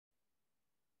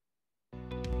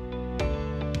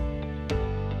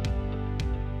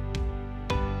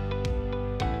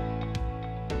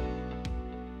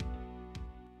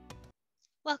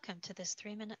Welcome to this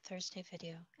 3-Minute Thursday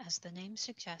video. As the name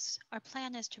suggests, our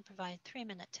plan is to provide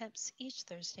 3-minute tips each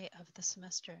Thursday of the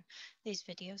semester. These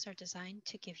videos are designed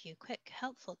to give you quick,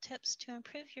 helpful tips to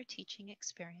improve your teaching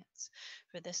experience.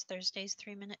 For this Thursday's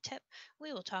 3-minute tip,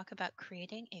 we will talk about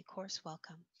creating a course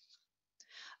welcome.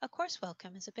 A course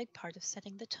welcome is a big part of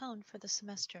setting the tone for the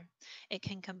semester. It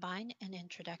can combine an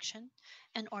introduction,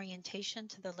 an orientation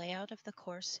to the layout of the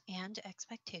course and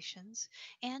expectations,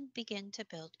 and begin to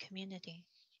build community.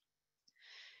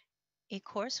 A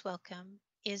course welcome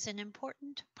is an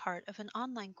important part of an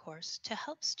online course to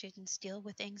help students deal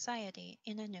with anxiety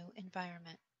in a new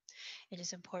environment. It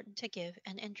is important to give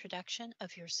an introduction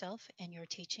of yourself and your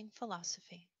teaching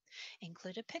philosophy.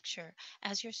 Include a picture,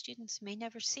 as your students may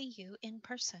never see you in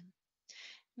person.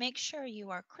 Make sure you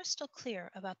are crystal clear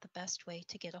about the best way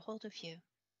to get a hold of you.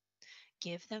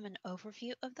 Give them an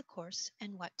overview of the course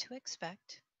and what to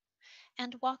expect,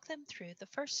 and walk them through the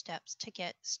first steps to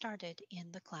get started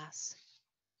in the class.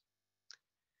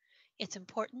 It's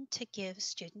important to give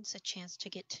students a chance to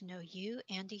get to know you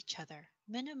and each other.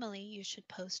 Minimally, you should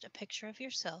post a picture of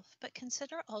yourself, but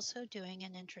consider also doing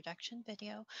an introduction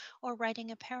video or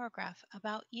writing a paragraph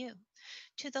about you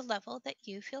to the level that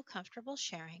you feel comfortable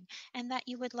sharing and that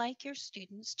you would like your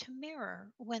students to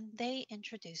mirror when they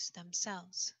introduce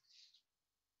themselves.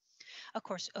 A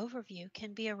course overview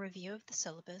can be a review of the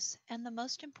syllabus and the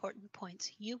most important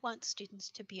points you want students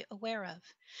to be aware of.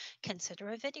 Consider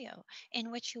a video in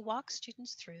which you walk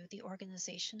students through the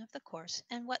organization of the course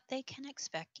and what they can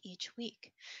expect each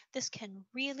week. This can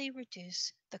really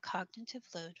reduce the cognitive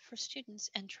load for students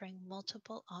entering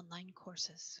multiple online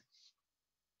courses.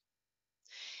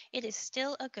 It is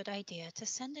still a good idea to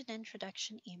send an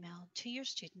introduction email to your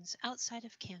students outside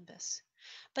of Canvas,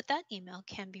 but that email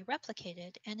can be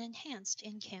replicated and enhanced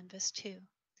in Canvas too.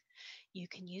 You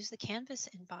can use the Canvas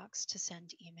inbox to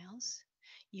send emails,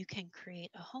 you can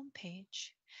create a home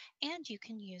page, and you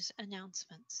can use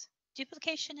announcements.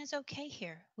 Duplication is okay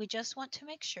here. We just want to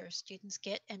make sure students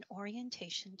get an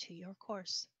orientation to your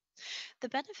course. The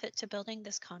benefit to building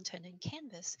this content in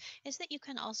Canvas is that you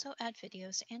can also add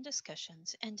videos and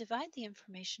discussions and divide the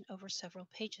information over several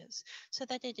pages so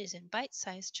that it is in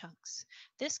bite-sized chunks.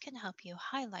 This can help you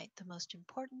highlight the most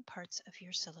important parts of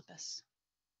your syllabus.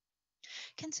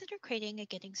 Consider creating a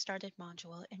Getting Started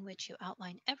module in which you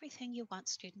outline everything you want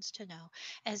students to know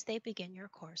as they begin your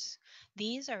course.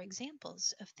 These are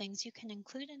examples of things you can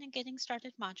include in a Getting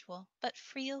Started module, but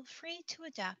feel free to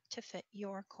adapt to fit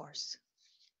your course.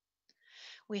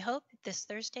 We hope this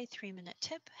Thursday 3-minute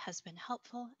tip has been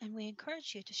helpful, and we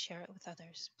encourage you to share it with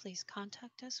others. Please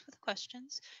contact us with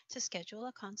questions, to schedule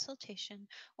a consultation,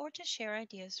 or to share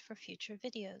ideas for future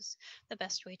videos. The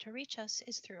best way to reach us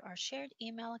is through our shared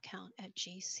email account at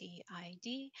gcid@ksu.edu.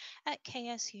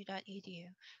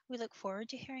 We look forward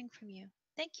to hearing from you.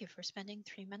 Thank you for spending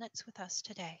 3 minutes with us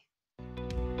today.